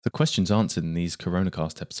The questions answered in these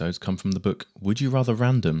CoronaCast episodes come from the book Would You Rather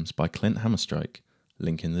Randoms by Clint Hammerstrike.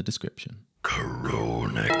 Link in the description.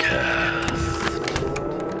 CoronaCast.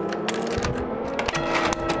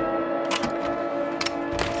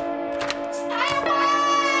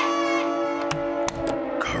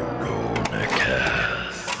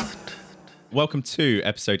 Welcome to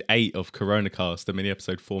episode 8 of CoronaCast, the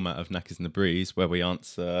mini-episode format of Knackers in the Breeze, where we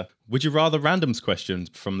answer Would You Rather Randoms questions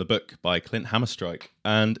from the book by Clint Hammerstrike.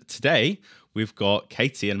 And today, we've got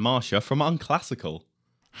Katie and Marsha from Unclassical.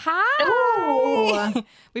 Hi!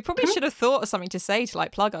 We probably should have thought of something to say to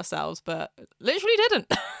plug ourselves, but literally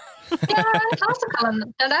didn't. Yeah,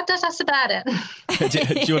 classical. That's about it. do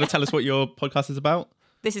you want to tell us what your podcast is about?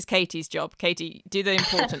 This is Katie's job. Katie, do the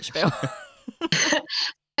important spiel.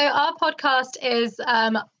 So our podcast is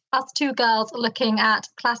us two girls looking at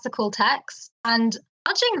classical texts and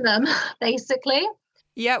judging them, basically.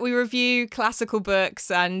 Yeah, we review classical books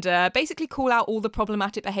and basically call out all the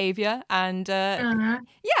problematic behaviour and,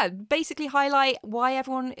 basically highlight why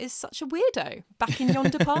everyone is such a weirdo back in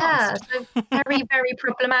yonder past. Yeah, so very, very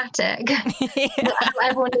problematic.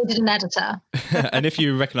 Everyone needed an editor. And if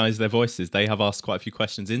you recognise their voices, they have asked quite a few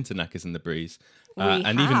questions into Knackers in the Breeze.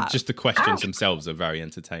 Even just the questions themselves are very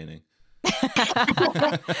entertaining.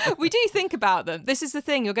 We do think about them. This is the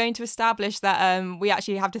thing. You're going to establish that we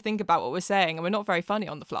actually have to think about what we're saying, and we're not very funny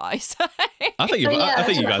on the fly. So. I think you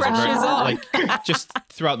guys are very, on. Just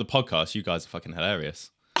throughout the podcast, you guys are fucking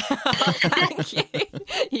hilarious. Thank you.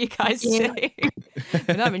 You guys too.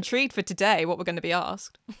 And I'm intrigued for today what we're going to be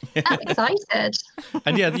asked. I'm excited.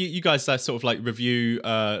 And yeah, you guys sort of review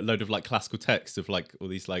a load of classical texts of all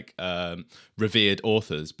these revered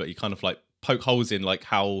authors, but you kind of poke holes in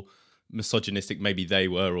how misogynistic maybe they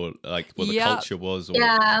were, or what the culture was, or if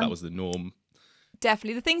that was the norm.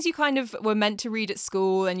 Definitely. The things you kind of were meant to read at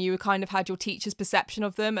school and you kind of had your teacher's perception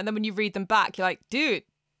of them, and then when you read them back, you're like, dude,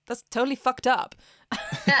 that's totally fucked up.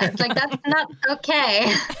 Yeah, it's that's not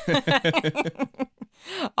okay.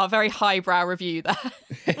 Our very highbrow review there.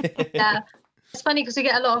 Yeah. It's funny because we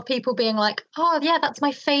get a lot of people being like, oh, yeah, that's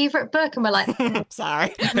my favourite book. And we're like,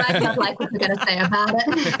 sorry. Might not like what we're going to say about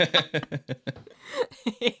it.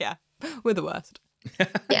 Yeah, we're the worst.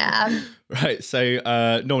 Yeah. Right. So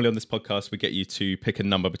normally on this podcast, we get you to pick a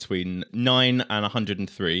number between 9 and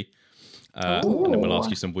 103. And then we'll ask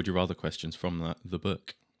you some would you rather questions from the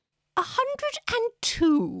book.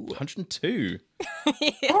 102. 102.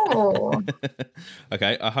 Yeah. Oh.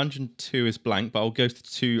 Okay, 102 is blank, but I'll go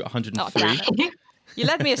to 103. Oh, you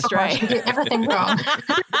led me astray. You did everything wrong.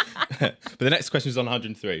 But the next question is on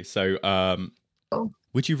 103. So,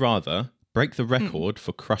 would you rather break the record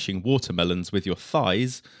for crushing watermelons with your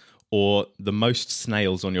thighs, or the most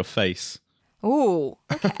snails on your face? Oh,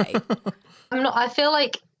 okay. I feel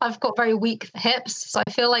like I've got very weak hips, so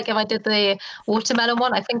I feel like if I did the watermelon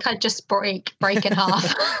one, I think I'd just break in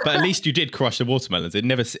half. But at least you did crush the watermelons. It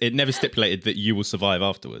never stipulated that you will survive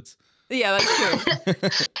afterwards. Yeah, that's true.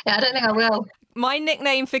 Yeah, I don't think I will. My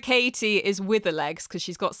nickname for Katie is Witherlegs because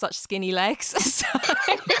she's got such skinny legs. So.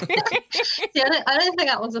 Yeah, I don't think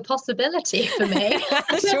that was a possibility for me.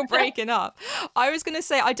 You're breaking up. I was going to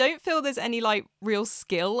say, I don't feel there's any real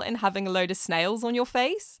skill in having a load of snails on your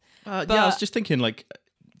face. Yeah, I was just thinking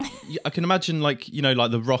I can imagine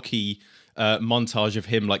the Rocky montage of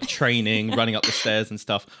him training, running up the stairs and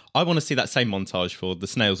stuff. I want to see that same montage for the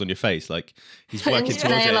snails on your face. He's working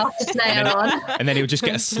towards it, and then he'll just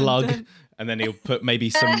get a slug, and then he'll put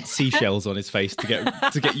maybe some seashells on his face to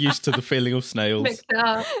get used to the feeling of snails.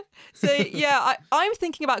 So yeah, I'm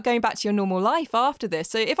thinking about going back to your normal life after this.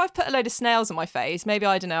 So if I've put a load of snails on my face, maybe,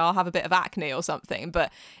 I don't know, I'll have a bit of acne or something. But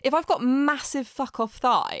if I've got massive fuck off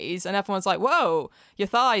thighs and everyone's like, whoa, your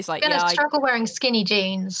thighs, You're gonna struggle wearing skinny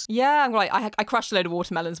jeans. Yeah, I'm I crushed a load of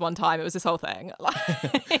watermelons one time. It was this whole thing.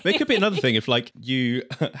 There could be another thing if you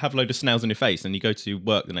have a load of snails on your face and you go to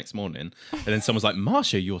work the next morning and then someone's like,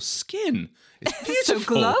 Marsha, your skin is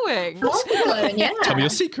beautiful. So glowing. Yeah. Tell me your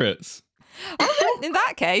secrets. Well, in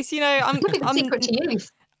that case, I'm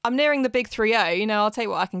nearing the big 3-0. I'll take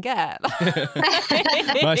what I can get.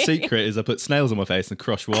 My secret is I put snails on my face and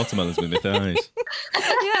crush watermelons with my thighs.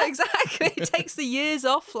 Yeah, exactly. It takes the years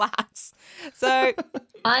off, lads. So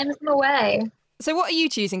I'm the way. So what are you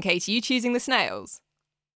choosing, Katie? Are you choosing the snails?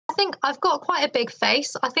 I think I've got quite a big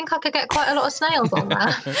face. I think I could get quite a lot of snails on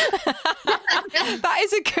there. That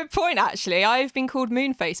is a good point, actually. I've been called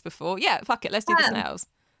Moonface before. Yeah, fuck it. Let's do the snails.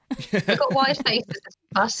 We've got wide faces,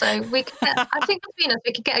 so we could I think between us,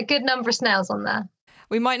 we could get a good number of snails on there.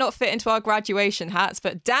 We might not fit into our graduation hats,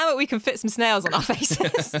 but damn it, we can fit some snails on our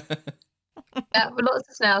faces. Yeah, lots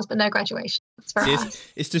of snails, but no graduation. It's very hard.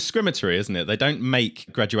 It's discriminatory, isn't it? They don't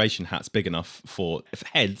make graduation hats big enough for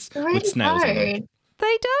heads They really with snails on them. don't.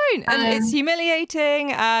 They don't, and it's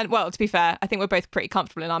humiliating. And well, to be fair, I think we're both pretty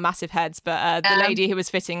comfortable in our massive heads. But the lady who was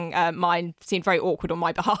fitting mine seemed very awkward on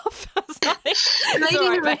my behalf. I was like, The "It's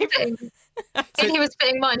all right, babe." lady who was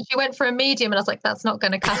fitting mine, she went for a medium, and I was like, "That's not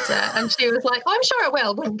going to cut it." And she was like, "I'm sure it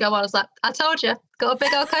will." Wouldn't go on. I was like, "I told you, got a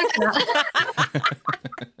big old coconut."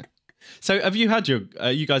 So have you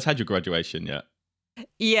guys had your graduation yet?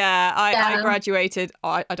 Yeah, I graduated.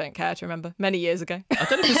 I don't care to remember. Many years ago. I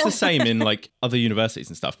don't know if it's the same in like other universities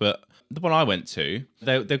and stuff, but the one I went to,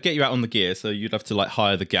 they'll get you out on the gear, so you'd have to like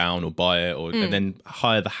hire the gown or buy it, and then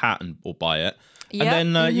hire the hat or buy it,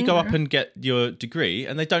 and then you go up and get your degree,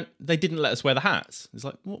 and they didn't let us wear the hats. It's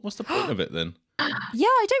like, what's the point of it then? Yeah,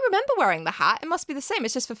 I don't remember wearing the hat. It must be the same.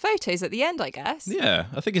 It's just for photos at the end, I guess. Yeah,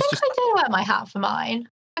 I think it's just. I did wear my hat for mine.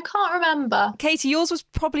 I can't remember. Katie, yours was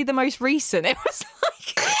probably the most recent. It was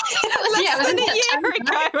like Yeah, it was less than in a year September.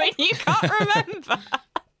 ago, and you can't remember.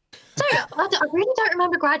 I really don't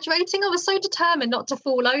remember graduating. I was so determined not to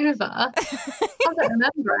fall over. I don't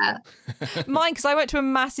remember it. Mine, because I went to a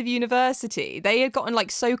massive university, they had gotten like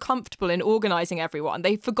so comfortable in organising everyone,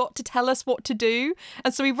 they forgot to tell us what to do.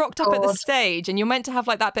 And so we rocked up at the God. stage, and you're meant to have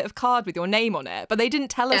like that bit of card with your name on it, but they didn't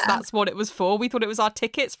tell us Yeah. that's what it was for. We thought it was our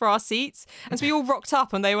tickets for our seats. And so we all rocked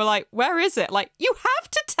up, and they were like, "Where is it?" Like, you have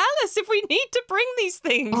to tell us if we need to bring these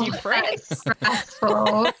things, you That's pricks.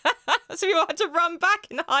 stressful. So we all had to run back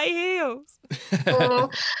in high heels. Because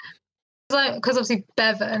obviously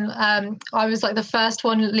Bevan, I was like the first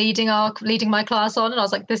one leading my class on, and I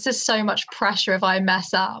was like, this is so much pressure if I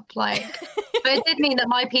mess up. Like, but it did mean that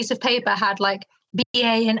my piece of paper had like BA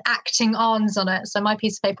and acting ons on it, so my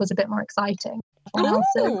piece of paper was a bit more exciting. Everyone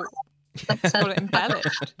Ooh. else's. But, Got it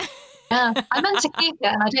embellished. yeah, I meant to keep it,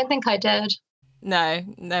 and I don't think I did. No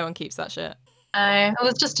one keeps that shit. It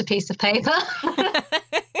was just a piece of paper.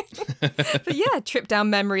 But yeah, trip down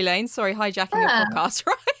memory lane. Sorry, hijacking your Yeah. podcast,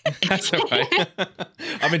 right? That's all right.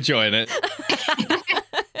 I'm enjoying it.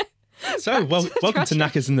 So, welcome to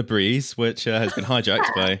Knackers in the Breeze, which has been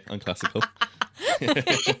hijacked by Unclassical.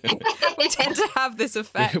 We tend to have this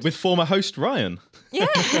effect. With former host Ryan. Yeah.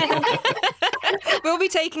 We'll be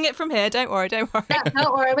taking it from here. Don't worry. Yeah,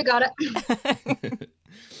 don't worry, we got it.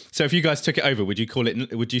 So if you guys took it over, would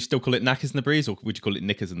you still call it Knackers in the Breeze, or would you call it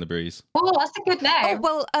Knickers in the Breeze? Oh, that's a good name. Oh,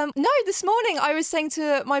 well, no, this morning I was saying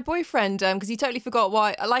to my boyfriend, because he totally forgot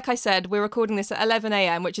why, like I said, we're recording this at 11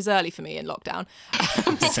 a.m., which is early for me in lockdown.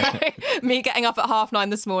 So me getting up at 9:30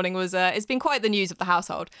 this morning was, it's been quite the news of the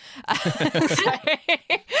household.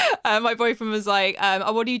 My boyfriend was like,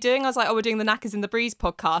 oh, what are you doing? I was like, oh, we're doing the Knackers in the Breeze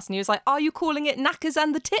podcast. And he was like, are you calling it Knackers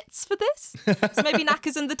and the Tits for this? So maybe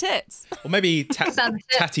Knackers and the Tits. Or maybe Sounds good.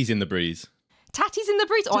 Tatties in the Breeze. Tatties in the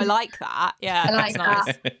Breeze. Oh, I like that. Yeah, I like that's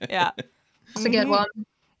nice. Yeah. That's a good one.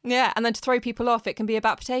 Yeah, and then to throw people off, it can be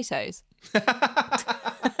about potatoes.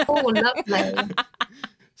 Oh, lovely.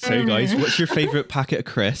 So guys, what's your favourite packet of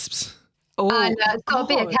crisps? Oh, I know, it's got to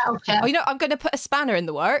be a God. kettle chip. Oh, you know, I'm going to put a spanner in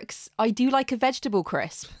the works. I do like a vegetable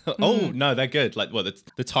crisp. Oh no, they're good. Like what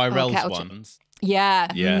the Tyrell's kettle chip. ones. Yeah.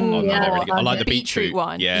 Yeah, Mm. oh, no, they're really good. I Yeah. like the beetroot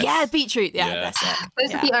one. Yes. Yeah, beetroot. Yeah, Yeah. that's it. Those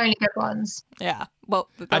yeah. are the only good ones. Yeah. Well,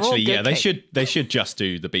 they're all Actually, good, yeah, they Kate. should just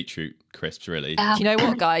do the beetroot crisps. Really, Yeah. Do you know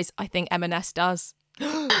what, guys? I think M&S does.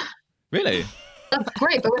 really. That's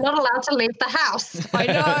great, but we're not allowed to leave the house. I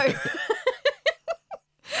know.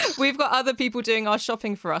 We've got other people doing our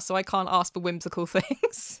shopping for us, so I can't ask for whimsical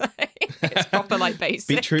things. So it's proper like basic.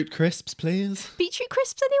 Beetroot crisps, please. Beetroot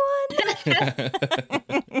crisps, anyone?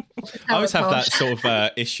 I always have that sort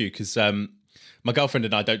of issue because my girlfriend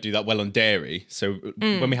and I don't do that well on dairy. So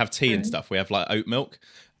when we have tea and stuff, we have like oat milk.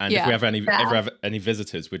 And if Yeah. we have ever have any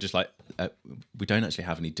visitors, we're just like, we don't actually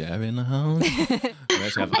have any dairy in the house. We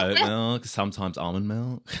actually have oat milk, sometimes almond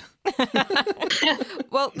milk.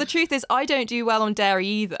 Well, the truth is, I don't do well on dairy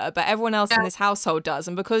either, but everyone else in this household does.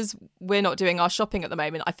 And because we're not doing our shopping at the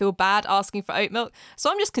moment, I feel bad asking for oat milk.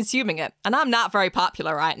 So I'm just consuming it. And I'm not very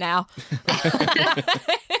popular right now.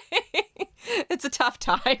 It's a tough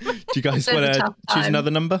time. Do you guys It's a want to tough choose time.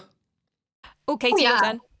 another number? Oh, Katie, your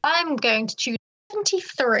turn. I'm going to choose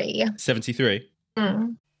 73. 73.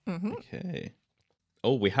 Mm. Mm-hmm. Okay.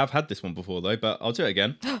 Oh, we have had this one before though, but I'll do it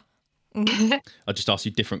again. Mm-hmm. I'll just ask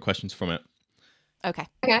you different questions from it. Okay.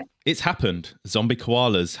 Okay. It's happened. Zombie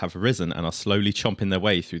koalas have arisen and are slowly chomping their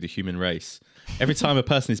way through the human race. Every time a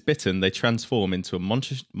person is bitten, they transform into a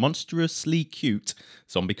monstrously cute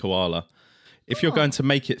zombie koala. If you're going to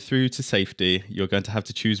make it through to safety, you're going to have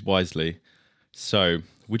to choose wisely. So,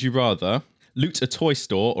 would you rather loot a toy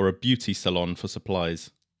store or a beauty salon for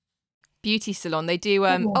supplies? beauty salon. They do.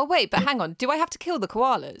 Oh wait, but hang on. Do I have to kill the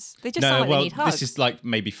koalas? They just No, sound like well, they need hugs. this is like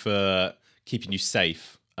maybe for keeping you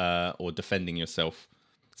safe or defending yourself.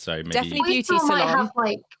 So maybe Definitely beauty Toy Store might salon. have,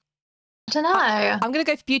 like, I don't know. I'm going to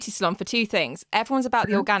go for beauty salon for 2 things. Everyone's about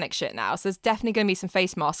the organic shit now, so there's definitely going to be some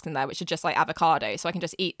face masks in there, which are just like avocado, so I can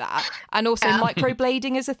just eat that. And also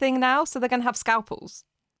microblading is a thing now, so they're going to have scalpels.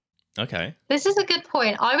 okay. This is a good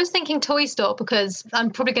point. I was thinking toy store because I'm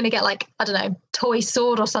probably going to get like, I don't know, toy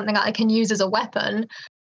sword or something that I can use as a weapon.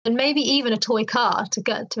 And maybe even a toy car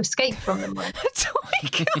to escape from them with.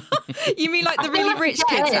 Toy car? You mean like the I feel really like rich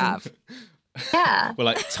get kids in. have? Yeah. Well,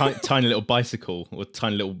 like tiny little bicycle or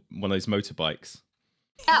tiny little one of those motorbikes.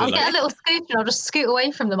 Yeah, I'll But, get a little scooter and I'll just scoot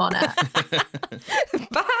away from them on it.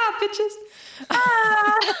 Bah, bitches.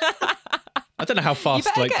 I don't know how fast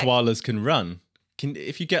better like get- koalas can run.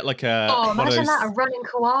 If you get like Oh, one of imagine those, that, a running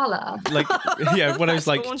koala. like one of those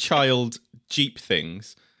like daunting. child Jeep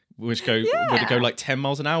things, which would it go like 10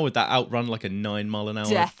 miles an hour? Would that outrun like a 9 mile an hour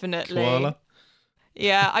Definitely. koala?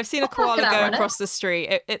 Yeah, I've seen a I could koala go outrun it. across the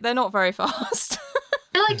street. They're not very fast.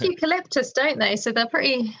 They're like eucalyptus, don't they? So they're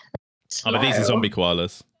pretty Oh, but these are slow. zombie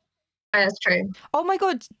koalas. Yeah, that's true. Oh my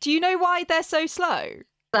god, do you know why they're so slow?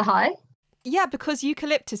 They're high. Yeah, because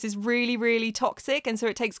eucalyptus is really, really toxic, and so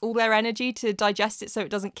it takes all their energy to digest it so it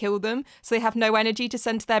doesn't kill them. So they have no energy to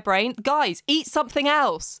send to their brain. Guys, eat something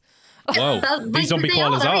else. Whoa, That's- these zombie they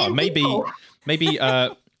koalas they're are. eating Maybe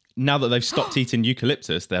people. now that they've stopped eating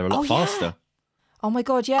eucalyptus, they're a lot Oh, yeah. faster. Oh my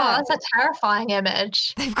god, Oh, yeah. that's a terrifying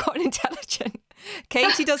image. They've gotten intelligent.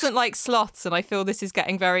 Katie doesn't like sloths, and I feel this is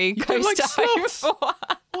getting very don't close like to home sloths? for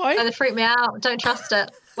her. Why? Oh, they freak me out. Don't trust it.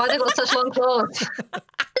 Why have they got such long claws?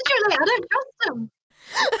 Literally, I don't trust them.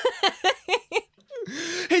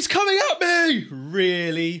 He's coming at me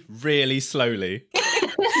really, really slowly.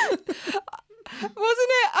 Wasn't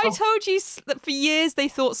it? I told you that for years they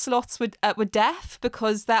thought sloths were deaf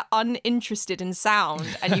because they're uninterested in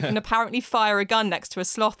sound, and you can apparently fire a gun next to a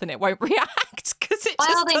sloth and it won't react because it Why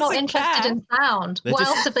just are they not doesn't interested care. in sound? They're What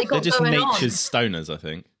just, else have they they're got just going nature's stoners, I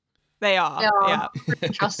think. They are, on? yeah,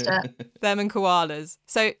 Don't trust it. them and koalas.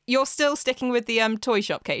 So you're still sticking with the toy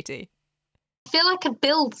shop, Katie? I feel I could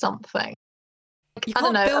build something. You I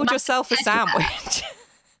don't can't know, a build massive yourself a teddy bear. sandwich.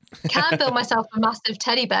 I can build myself a massive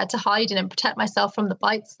teddy bear to hide in and protect myself from the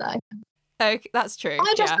bites, though. Okay, that's true.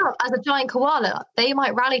 I dress Yeah. up as a giant koala. They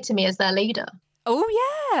might rally to me as their leader. Oh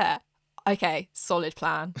yeah. Okay, solid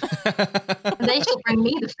plan. And they shall bring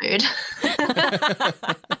me the food.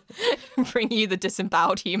 Bring you the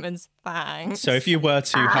disemboweled humans. Thanks. So if you were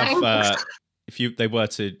to have, Thanks. they were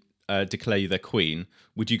to declare you their queen,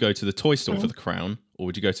 would you go to the toy store for the crown, or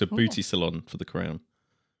would you go to a beauty salon for the crown?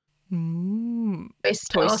 Toy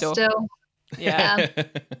store. Still. Yeah.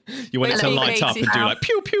 You want it to Wait, light up Katie. and do like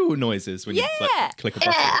pew pew noises when you Yeah. like, click a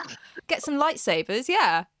button. Yeah. Get some lightsabers,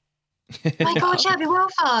 yeah. My God, yeah, it'd be well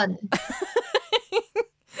fun.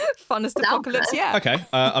 Funnest Sounds apocalypse, good. yeah. Okay,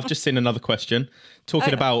 I've just seen another question.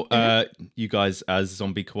 Talking Oh, about you guys as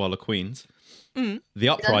zombie koala queens. The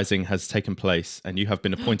uprising has taken place and you have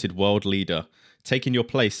been appointed world leader. Taking your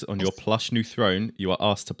place on your plush new throne, you are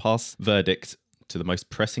asked to pass verdict to the most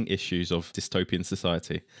pressing issues of dystopian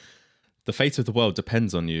society. The fate of the world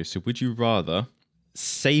depends on you, so would you rather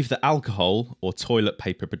save the alcohol or toilet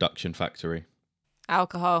paper production factory?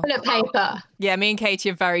 Alcohol. Toilet paper. Yeah, me and Katie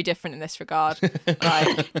are very different in this regard.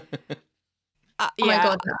 Like, Oh yeah, my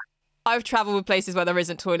God. No. I've travelled with places where there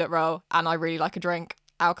isn't toilet roll, and I really like a drink.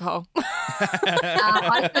 Alcohol.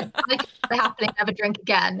 I could happily never drink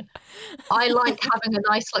again. I like having a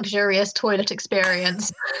nice, luxurious toilet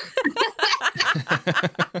experience.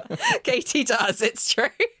 Katie does, it's true.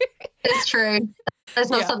 It's true. It's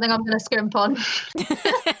not Yeah. something I'm going to scrimp on.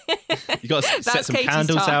 You got to set That's some Katie's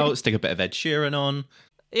candles time. out, stick a bit of Ed Sheeran on.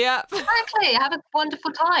 Yeah. Exactly. Have a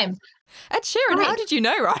wonderful time. Ed Sheeran, how Right. did you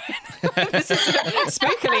know, Ryan? This is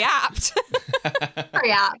spookily apt.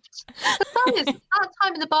 Very apt. But that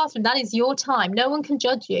time in the bathroom, that is your time. No one can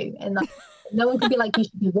judge you. And no one can be like, you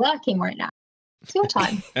should be working right now. It's your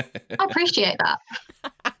time. I appreciate that.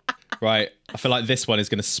 Right, I feel like this one is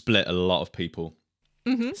going to split a lot of people.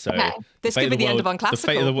 Mhm. So Okay. This fate could be the end world- of The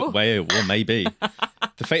fate of the Unclassical. well, maybe.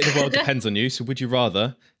 The fate of the world depends on you. So, would you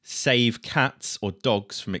rather save cats or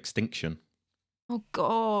dogs from extinction? Oh,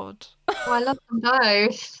 God. Oh, I love them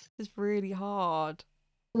both. It's really hard.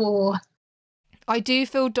 Oh. I do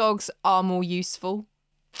feel dogs are more useful.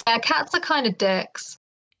 Yeah, cats are kind of dicks.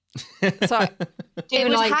 So Do it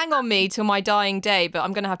would like, hang on me till my dying day, but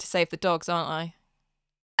I'm going to have to save the dogs, aren't I?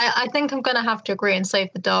 I think I'm going to have to agree and save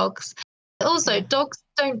the dogs. Also, dogs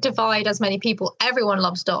don't divide as many people. Everyone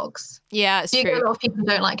loves dogs. Yeah, it's You get true. a lot of people who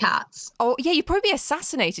don't like cats. Oh, yeah, you'd probably be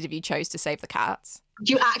assassinated if you chose to save the cats.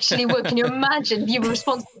 You actually would. Can you imagine if you were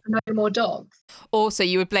responsible for no more dogs? Also,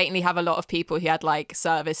 you would blatantly have a lot of people who had like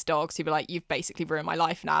service dogs who'd be like, you've basically ruined my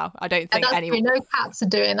life now. I don't And think that's anyone. true. No cats are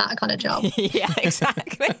doing that kind of job. Yeah,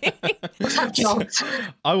 exactly. Let's have dogs.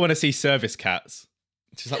 I want to see service cats.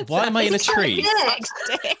 She's like, why am I in a tree?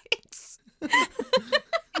 Dicks.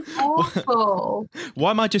 Awful. Why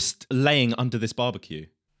am I just laying under this barbecue?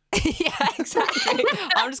 Yeah, exactly.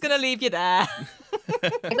 I'm just going to leave you there.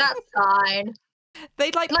 That's fine.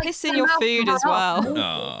 They'd like Like, piss in your come out food from as my well.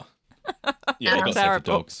 Ah. Yeah, you got to save the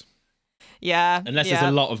Terrible. dogs. Yeah. Unless yeah.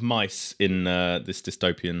 there's a lot of mice in this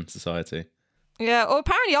dystopian society. Yeah, well,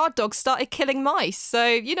 apparently our dogs started killing mice. So,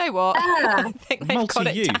 you know what? Yeah. I think they've got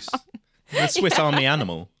it Multi-use. down. The Swiss Army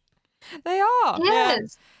animal. They are. Yeah.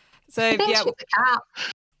 Yes. So, I think yeah, she's a cat.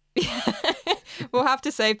 we'll have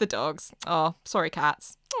to save the dogs. Oh, sorry,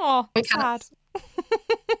 cats. Oh, Sorry, sad. cats.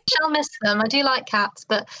 Shall miss them. I do like cats,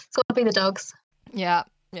 but it's got to be the dogs. Yeah,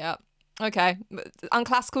 yeah. Okay.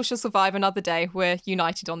 Unclassical shall survive another day. We're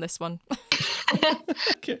united on this one. We're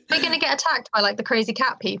going to get attacked by like the crazy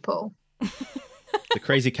cat people. The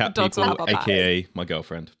crazy cat The dogs will people, have our back. aka my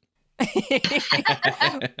girlfriend. We're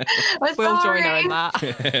We'll join her sorry. in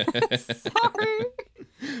that. Sorry.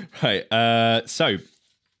 Right. So,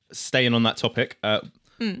 staying on that topic, the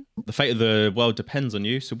fate of the world depends on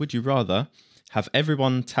you. So, would you rather have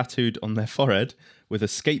everyone tattooed on their forehead with a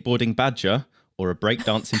skateboarding badger or a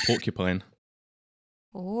breakdancing porcupine?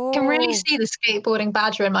 I can really see the skateboarding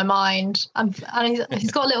badger in my mind. And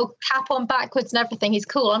he's got a little cap on backwards and everything. He's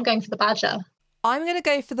cool. I'm going for the badger. I'm going to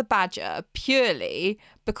go for the badger purely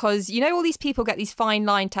because, you know, all these people get these fine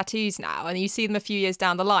line tattoos now and you see them a few years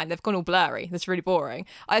down the line. They've gone all blurry. That's really boring.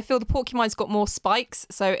 I feel the porcupine's got more spikes,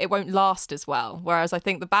 so it won't last as well. Whereas I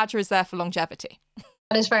think the badger is there for longevity.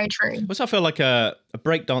 That is very true. Also, I feel like a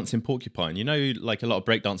breakdancing porcupine. You know, like a lot of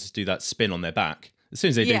breakdancers do that spin on their back. As soon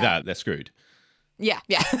as they do Yeah. that, they're screwed. Yeah,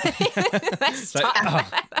 yeah. Let's It's like, start.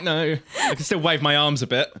 oh, no, I can still wave my arms a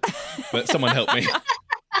bit, but someone help me.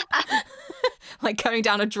 Like going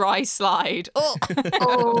down a dry slide. Oh,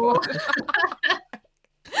 Oh,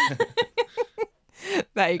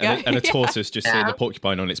 there you go. And a tortoise just seeing Yeah. the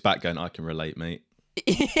porcupine on its back going, I can relate, mate.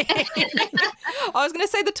 I was going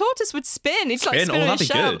to say the tortoise would spin. He'd like Spin? spin Oh, on that'd his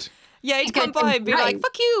be shell. good. Yeah, he'd He'd come go by and be great. like,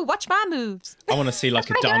 fuck you, watch my moves. I want to see like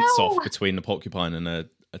a I dance know. off between the porcupine and a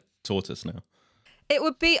tortoise now. It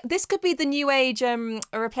would be, this could be the new age a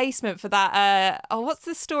replacement for that. What's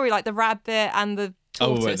the story? Like the rabbit and the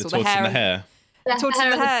tortoise Oh, wait, the or tortoise and the hair. Tortoise in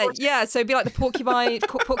the hair. Yeah, so it'd be like the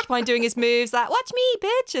porcupine doing his moves, like, watch me,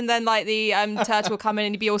 bitch. And then like the turtle would come in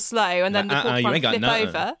and he'd be all slow. And then the Like, you porcupine ain't got would flip nothing.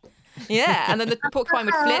 over. Yeah, and then the porcupine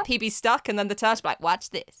would flip, he'd be stuck, and then the turtle would be like, watch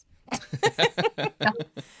this.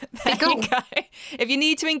 There cool. you go. If you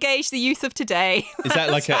need to engage the youth of today. Is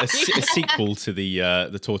that like a that's how you- sequel to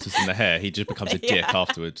the tortoise and the hare? He just becomes a dick Yeah.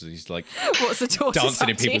 afterwards. He's like What's the tortoise dancing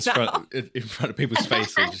in up to people's now? in front of people's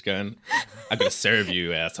faces, just going, "I'm gonna serve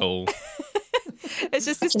you, asshole." It's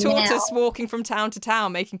just this Fucking tortoise hell. walking from town to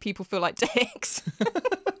town, making people feel like dicks.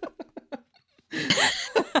 Who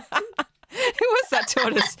was that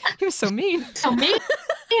tortoise? He was so mean. so mean.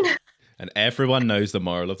 And everyone knows the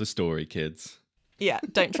moral of the story, kids. Yeah,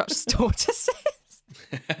 don't trust tortoises.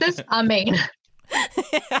 I mean,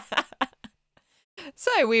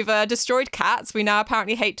 So we've destroyed cats. We now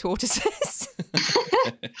apparently hate tortoises.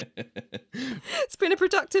 It's been a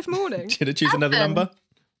productive morning. Should I choose another Happened. number?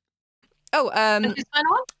 Oh, who's going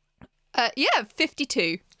on? yeah,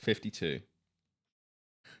 52. 52.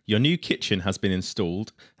 Your new kitchen has been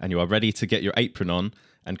installed and you are ready to get your apron on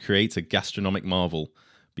and create a gastronomic marvel.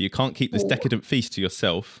 But you can't keep this decadent feast to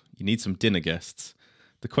yourself. You need some dinner guests.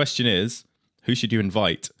 The question is, who should you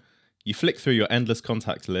invite? You flick through your endless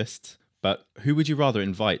contact list, but who would you rather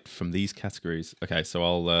invite from these categories? Okay, so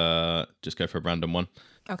I'll just go for a random one.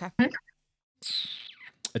 Okay.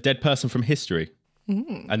 A dead person from history.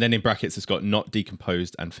 And then in brackets, it's got not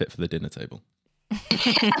decomposed and fit for the dinner table.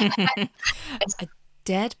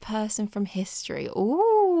 Dead person from history.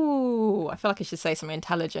 Ooh, I feel like I should say something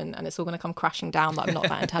intelligent and it's all going to come crashing down that I'm not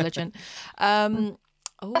that intelligent.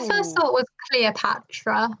 My first thought was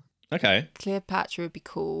Cleopatra. Okay. Cleopatra would be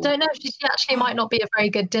cool. Don't know if she actually might not be a very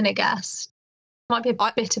good dinner guest. Might be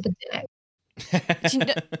a bit of a dick. Do you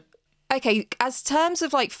know- okay, as terms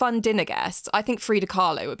of like fun dinner guests, I think Frida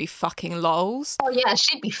Kahlo would be fucking lols. Oh yeah,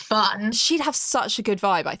 she'd be fun. She'd have such a good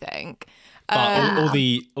vibe, I think. But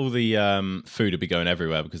all the food will be going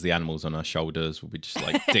everywhere because the animals on our shoulders will be just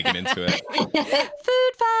like digging into it.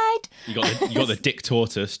 Food fight. You got the Dick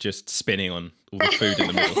Tortoise just spinning on all the food in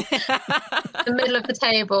the middle. The middle of the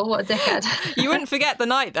table. What a dickhead. You wouldn't forget the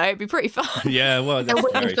night though. It'd be pretty fun. Yeah, well, It that's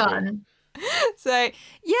would very be true. fun. So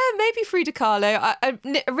yeah, maybe Frida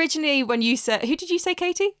Kahlo. Originally, when you said, who did you say,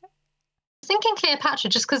 Katie? Thinking Cleopatra,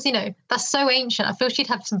 just because, that's so ancient. I feel she'd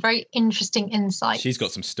have some very interesting insights. She's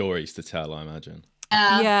got some stories to tell, I imagine.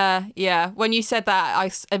 Yeah. When you said that, I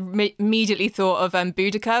immediately thought of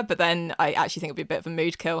Boudica, but then I actually think it'd be a bit of a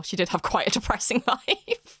mood kill. She did have quite a depressing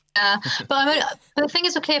life. But the thing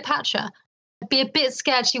is with Cleopatra, I'd be a bit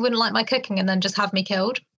scared she wouldn't like my cooking and then just have me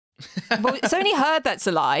killed. Well, it's only her that's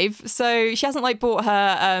alive, so she hasn't bought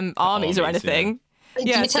her armies or anything. Do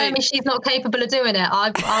you tell me she's not capable of doing it?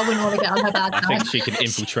 I wouldn't want to get on her bad I side. think she can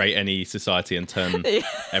infiltrate any society and turn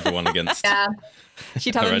everyone against. Yeah.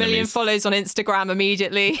 She'd have her a million enemies. followers on Instagram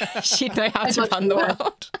immediately. She'd know how to run the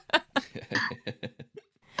world.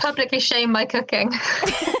 Publicly shame my cooking.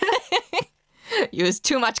 You use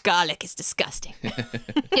too much garlic. It's disgusting.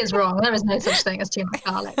 He is wrong. There is no such thing as too much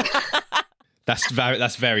garlic.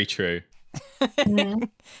 That's very true.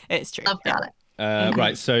 It's true. Love garlic.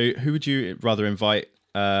 Right, so who would you rather invite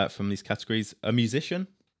from these categories? A musician?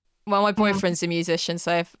 Well, my boyfriend's a musician,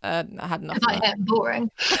 so I've had enough of Like that. him,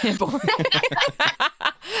 boring. Boring.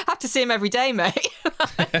 Have to see him every day, mate.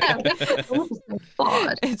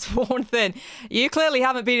 God. It's worn thin. You clearly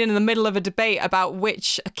haven't been in the middle of a debate about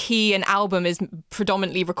which key an album is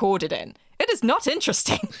predominantly recorded in. It is not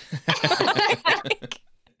interesting.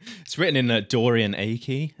 It's written in Dorian A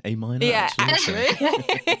key, A minor. Yeah, actually.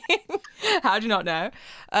 actually. How do you not know?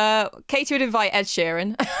 Katie would invite Ed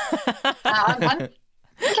Sheeran. I'm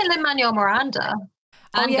thinking Lin-Manuel Miranda.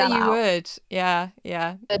 Oh, And yeah, Gal you Out. would. Yeah.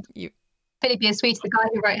 Philip Sweet, the guy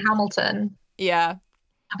who wrote Hamilton. Yeah.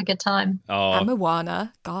 Have a good time. Oh, And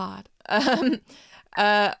Moana. God. I've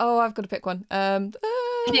got to pick one.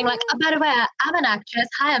 Being like, oh, by the way, I'm an actress.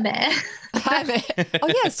 Hire me. Oh,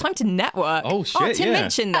 yeah, it's time to network. Oh, shit, Tim yeah.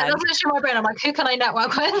 Minchin That's then. literally my brain. I'm like, who can I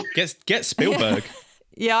network with? get Spielberg.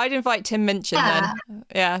 Yeah, I'd invite Tim Minchin then.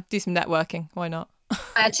 Yeah, do some networking. Why not?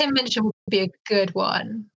 Tim Minchin would be a good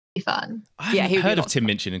one. Be fun. I haven't he would be heard of lots Tim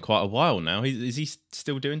Minchin in quite a while now. Is he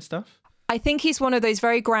still doing stuff? I think he's one of those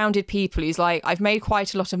very grounded people who's like, I've made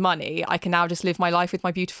quite a lot of money. I can now just live my life with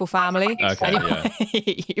my beautiful family. Okay, yeah.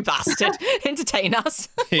 You bastard. Entertain us.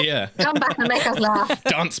 Yeah. Come back and make us laugh.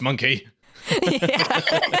 Dance monkey.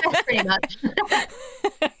 Pretty much.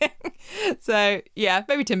 So, yeah,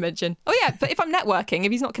 maybe Tim Minchin. Oh, yeah, but if I'm networking,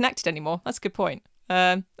 if he's not connected anymore, that's a good point.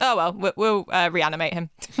 We'll reanimate him.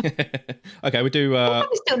 Okay, we do.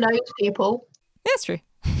 He still knows people. Yeah, that's true.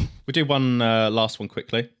 We do one last one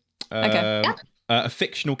quickly. Okay. A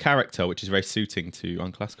fictional character, which is very suiting to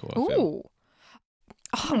Unclassical. I feel. Ooh.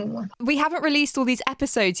 We haven't released all these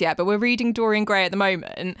episodes yet, but we're reading Dorian Gray at the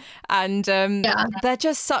moment, and they're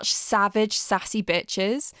just such savage, sassy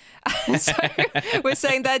bitches. So we're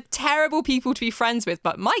saying they're terrible people to be friends with,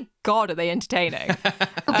 but my God, are they entertaining?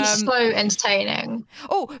 It'll be so entertaining.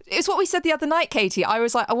 Oh, it's what we said the other night, Katie. I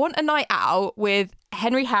was like, I want a night out with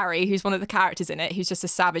Henry Harry, who's one of the characters in it, who's just a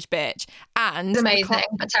savage bitch, and It's amazing,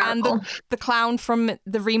 but and terrible. the clown from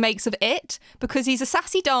the remakes of It, because he's a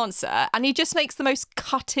sassy dancer and he just makes the most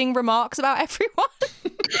cutting remarks about everyone.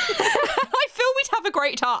 I feel we'd have a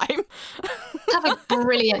great time. Have a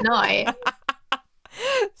brilliant night.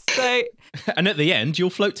 So, And at the end, you'll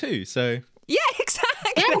float too. So yeah,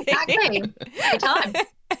 exactly. Yeah, exactly. Good time.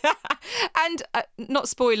 And not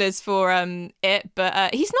spoilers for It,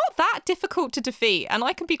 but he's not that difficult to defeat, and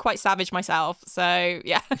I can be quite savage myself. So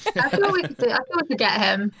yeah, I feel we could get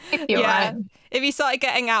him. He'd be alright. If he started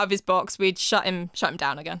getting out of his box, we'd shut him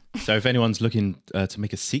down again. So if anyone's looking to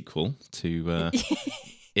make a sequel to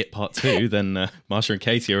It Part 2, then Marsha and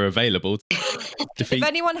Katie are available to defeat If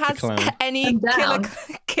anyone the has clown. any I'm down.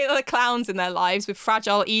 killer clowns in their lives with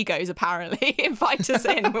fragile egos, apparently, invite us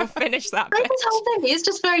in. We'll finish that Like bit. this whole thing, he's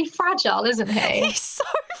just very fragile, isn't he? He's so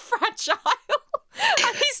fragile.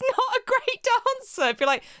 And he's not a great dancer. If you're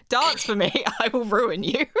like, dance for me, I will ruin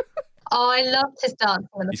you. Oh, I loved his dancing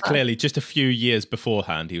in the He's pub. clearly just a few years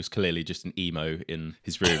beforehand. He was clearly just an emo in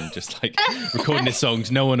his room, just like recording his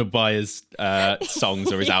songs. No one would buy his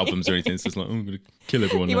songs or his albums or anything. It's just like, oh, I'm going to kill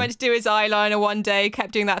everyone. He now. went to do his eyeliner one day,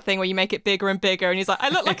 kept doing that thing where you make it bigger and bigger, and he's like, I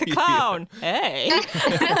look like a clown. Hey.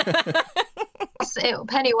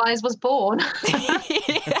 Pennywise was born.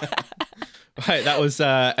 Right, that was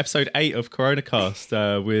episode 8 of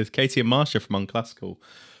CoronaCast with Katie and Marsha from Unclassical.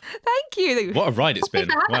 Thank you. What a ride it's been.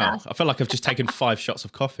 for having Wow. us. I feel like I've just taken 5 shots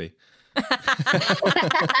of coffee.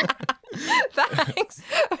 Thanks.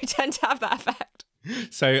 I tend to have that effect.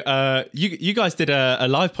 So you guys did a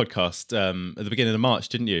live podcast at the beginning of March,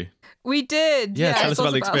 didn't you? We did. Yeah, tell us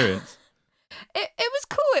about the experience. It was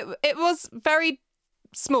cool. It was very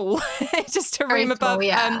small, just a Very room small, above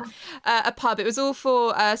yeah. a pub. It was all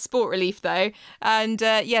for sport relief though, and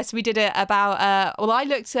yes, we did it about. I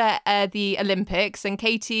looked at the Olympics, and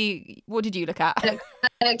Katie, what did you look at? I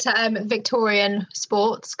looked at Victorian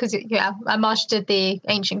sports because Marsh did the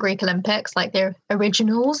ancient Greek Olympics, like their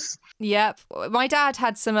originals. Yep. My dad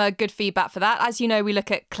had some good feedback for that. As you know, we look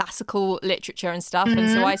at classical literature and stuff. And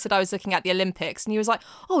so I said I was looking at the Olympics, and he was like,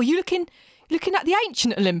 "Oh, you looking at the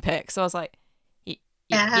ancient Olympics?" So I was like,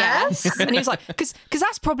 yes. And he was like, because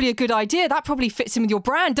that's probably a good idea. That probably fits in with your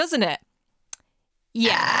brand, doesn't it?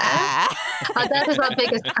 Yeah. Our dad is our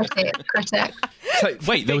biggest critic. So,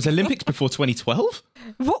 wait, there was Olympics before 2012?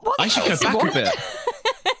 What I should go back a bit.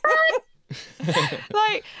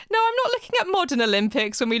 Like, no, I'm not looking at modern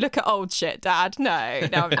Olympics when we look at old shit, Dad. No,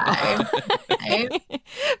 I'm not. But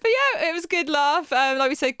yeah, it was a good laugh. Like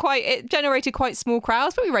we said, it generated quite small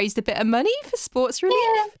crowds, but we raised a bit of money for sports relief.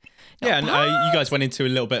 Yeah, and you guys went into a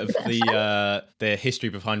little bit of the history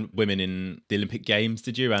behind women in the Olympic Games,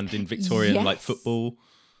 did you? And in Victorian like football.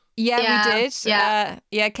 Yeah, we did.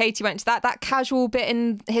 Yeah. Katie went to that casual bit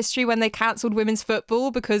in history when they cancelled women's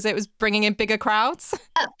football because it was bringing in bigger crowds.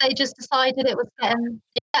 They just decided it was getting.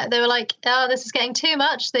 Yeah, they were like, "Oh, this is getting too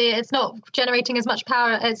much. It's not generating as much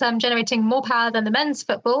power. It's generating more power than the men's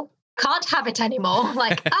football. Can't have it anymore."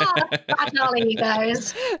 Like, fragile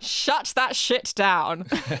egos. Shut that shit down.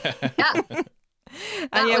 Yeah,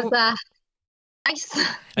 that was nice.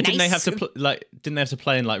 And didn't they have to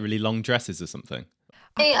play in like really long dresses or something?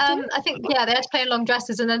 I think they had to play in long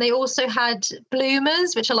dresses, and then they also had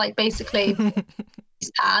bloomers, which are like basically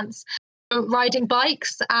these pants, riding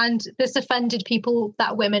bikes, and this offended people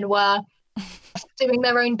that women were doing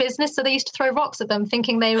their own business, so they used to throw rocks at them,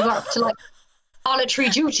 thinking they were up to like harlotry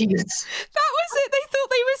duties. That was it. They thought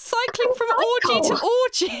they were cycling from orgy to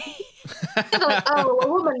orgy. They're like, oh, a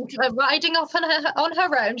woman riding off on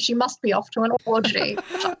her own, she must be off to an orgy.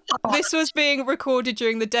 This was being recorded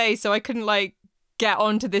during the day, so I couldn't get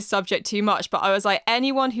onto this subject too much, but I was like,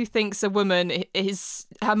 anyone who thinks a woman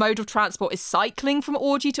her mode of transport is cycling from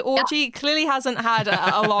orgy to orgy clearly hasn't had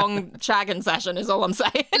a long shagging session, is all I'm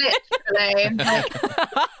saying. Literally.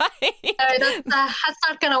 That's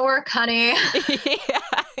not gonna work, honey.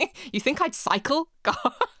 Yeah. You think I'd cycle? God.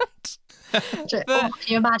 Can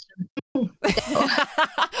you imagine?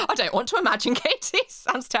 I don't want to imagine, Katie.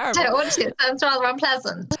 Sounds terrible. I don't want to. It sounds rather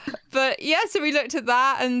unpleasant. But yeah, so we looked at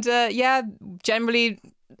that, and generally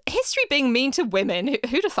history being mean to women.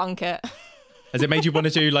 Who'd have thunk it? Has it made you want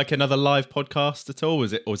to do like another live podcast at all? Or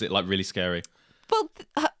was it like really scary? Well,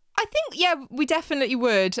 I think, we definitely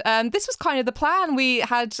would. This was kind of the plan. We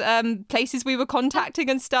had places we were contacting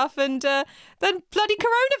and stuff, and then bloody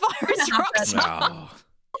coronavirus rocks up.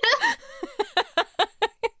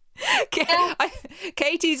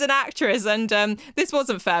 Katie's an actress, and this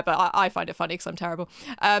wasn't fair, but I find it funny because I'm terrible.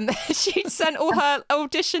 She'd sent all her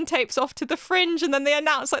audition tapes off to the Fringe, and then they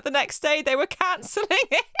announced like the next day they were cancelling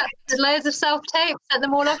it. Did loads of self-tape, sent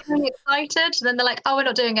them all off, really excited, and then they're like, "Oh, we're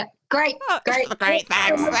not doing it." Great,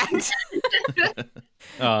 thanks.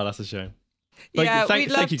 Oh, that's a shame.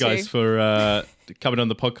 Thank you guys to. for coming on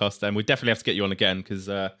the podcast, and we definitely have to get you on again because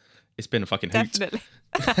it's been a fucking hoot. Definitely.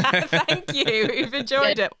 Thank you. We've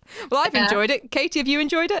enjoyed it. Well, I've enjoyed it. Katie, have you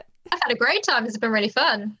enjoyed it? I've had a great time. It's been really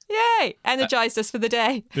fun. Yay! Energized us for the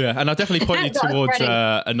day. Yeah, and I'll definitely point you towards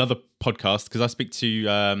another podcast because I speak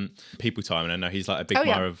to People Time, and I know he's like a big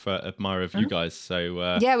admirer of you guys.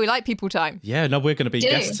 So yeah, we like People Time. Yeah, no, we're going to be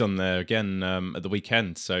guests on there again at the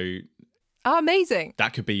weekend. So amazing.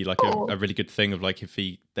 That could be like a really good thing of like if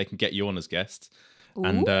they can get you on as guests. Ooh.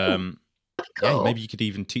 And yeah, maybe you could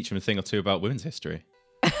even teach them a thing or two about women's history.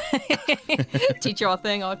 Teach you a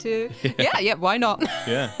thing or two. Yeah, why not?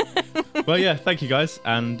 Yeah. Well, yeah, thank you guys,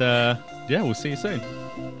 and yeah, we'll see you soon.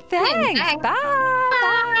 Thanks. Bye.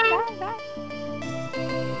 Bye.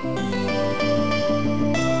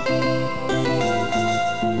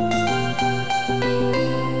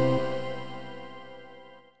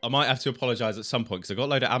 I might have to apologise at some point because I got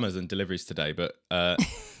a load of Amazon deliveries today, but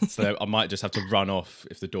so I might just have to run off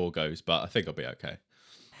if the door goes, but I think I'll be okay.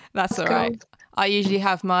 That's all right. I usually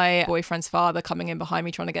have my boyfriend's father coming in behind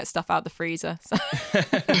me trying to get stuff out of the freezer.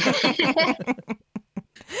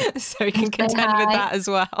 So he can contend with that as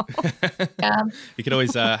well. Yeah. You can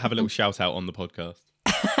always have a little shout out on the podcast.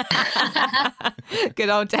 Good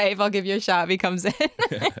old Dave. I'll give you a shout if he comes in.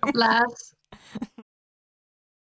 Bless.